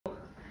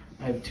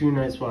I have 2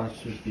 nights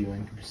watched with you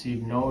and can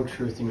perceive no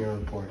truth in your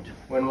report.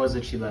 When was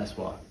it she last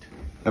walked?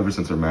 Ever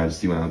since Her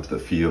Majesty went out to the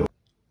field.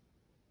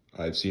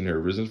 I've seen her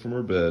risen from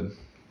her bed,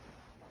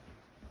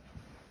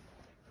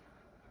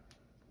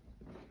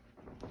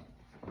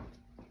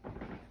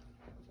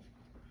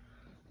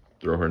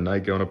 throw her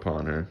nightgown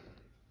upon her,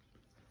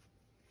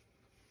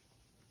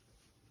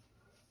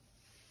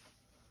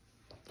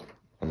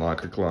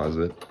 unlock her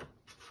closet,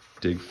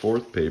 dig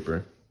forth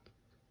paper,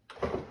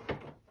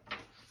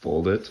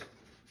 fold it,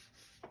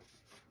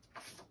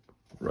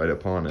 write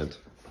upon it,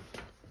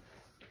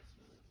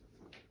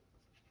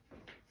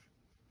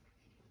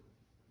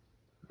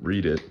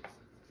 read it,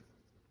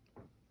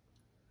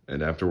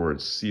 and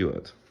afterwards seal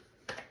it,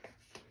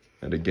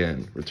 and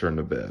again return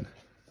to bed.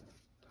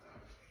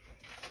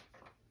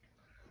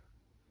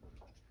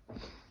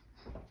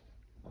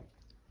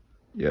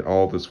 Yet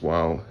all this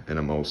while in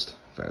a most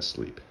fast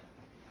sleep.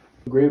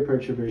 A great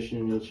perturbation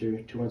in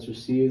nature to once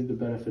receive the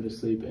benefit of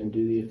sleep and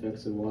do the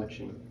effects of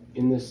watching.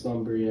 In this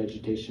slumbery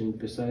agitation,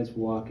 besides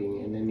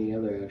walking and any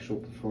other actual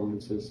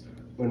performances,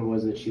 when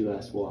was it she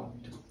last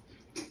walked?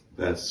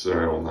 That,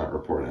 sir, I will not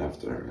report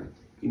after.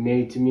 You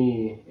may to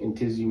me, and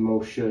 'tis you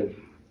most should.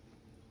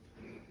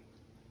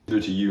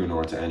 Neither to you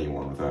nor to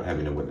anyone without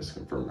having a witness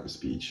confirm my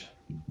speech.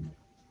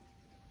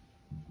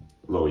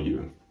 Lo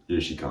you, here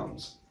she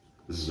comes.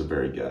 This is her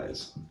very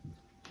guise.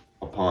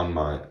 Upon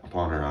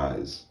her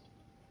eyes,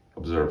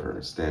 observe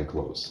her, stand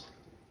close.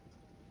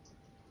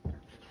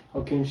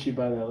 How came she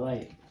by that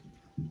light?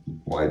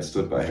 Why, I had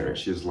stood by her.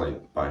 She is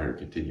light by her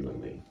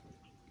continually.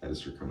 That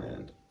is her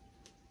command.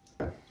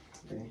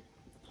 Okay.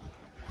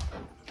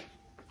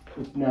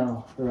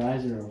 Now, her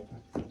eyes are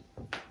open.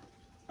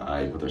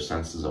 Aye, but her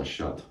senses are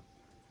shut.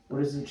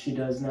 What is it she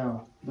does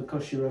now? Look how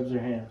she rubs her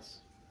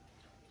hands.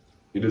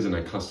 It is an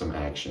accustomed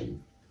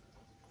action.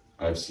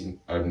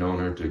 I've known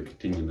her to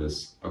continue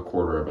this a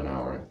quarter of an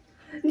hour.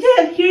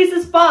 Dad, here's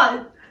the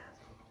spot!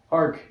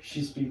 Hark,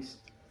 she speaks.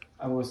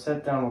 I will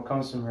set down what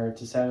comes from her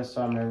to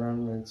satisfy my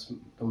remembrance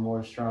the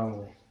more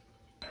strongly.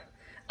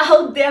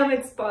 Oh, damn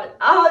it, Spot.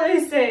 Out I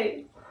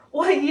say.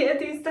 Why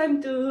yet is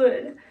time too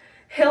good.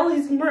 Hell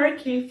is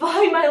murky.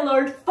 Fie, my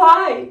lord,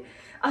 fie!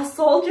 A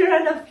soldier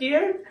and a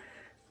fear?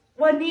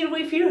 What need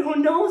we fear who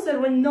knows it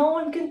when no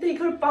one can take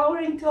her power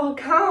into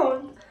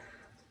account?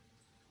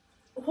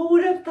 Who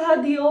would have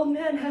thought the old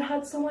man had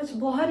had so much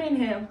blood in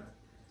him?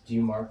 Do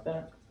you mark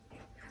that?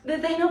 The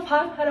thing of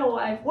Pop had a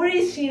wife. Where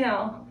is she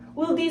now?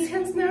 Will these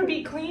hands never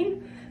be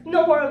clean?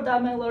 No more of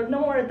that, my lord, no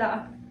more of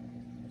that.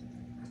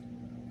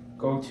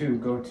 Go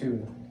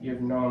to. You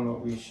have known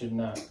what we should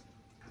not.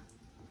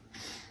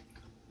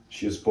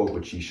 She has spoke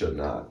what she should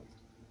not.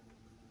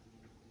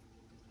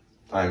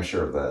 I am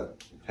sure of that.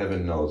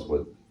 Heaven knows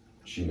what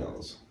she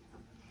knows.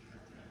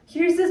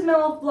 Here's the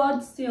smell of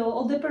blood still.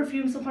 All the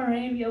perfumes of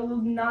Arabia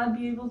will not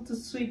be able to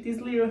sweep this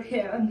little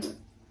hand.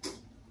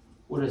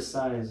 What a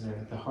sigh is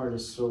there. The heart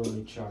is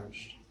sorely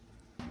charged.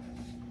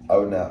 I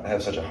would not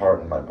have such a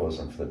heart in my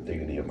bosom for the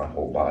dignity of my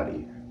whole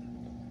body.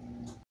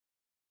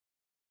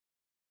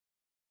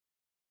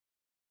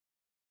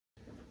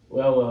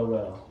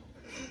 Well.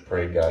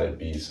 Pray God it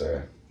be,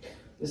 sir.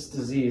 This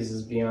disease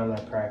is beyond my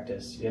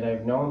practice, yet I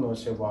have known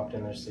those who have walked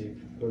in their sleep,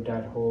 who have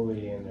died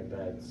wholly in their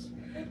beds.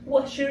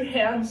 Wash your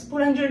hands,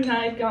 put on your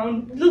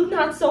nightgown, look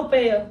not so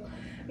pale.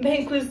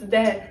 Banquo is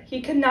dead,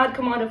 he cannot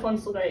come out of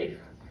one's grave.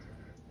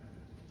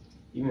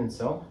 Even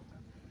so?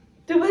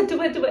 Do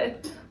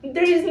it.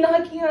 There is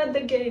knocking at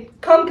the gate.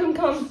 Come.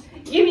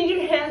 Give me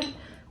your hand.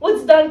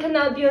 What's done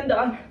cannot be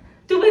undone.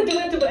 Do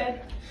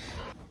it.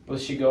 Will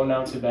she go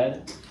now to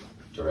bed?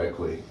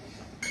 Directly.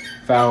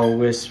 Foul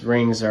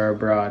whisperings are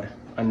abroad.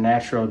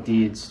 Unnatural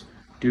deeds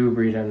do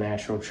breed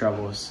unnatural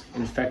troubles.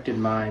 Infected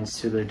minds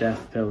to their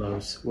death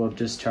pillows will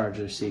discharge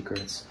their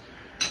secrets.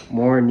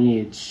 More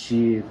needs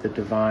she the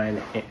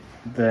divine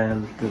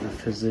than the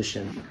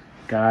physician.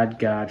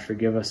 God,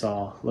 forgive us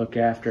all. Look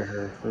after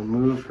her.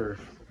 Remove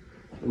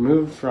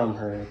from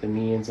her the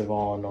means of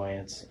all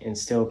annoyance, and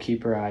still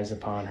keep her eyes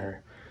upon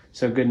her.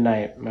 So good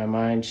night. My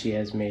mind she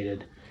has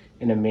mated,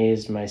 and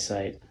amazed my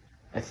sight.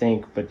 I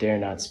think, but dare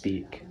not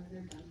speak.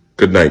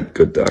 Good night,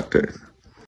 good doctor.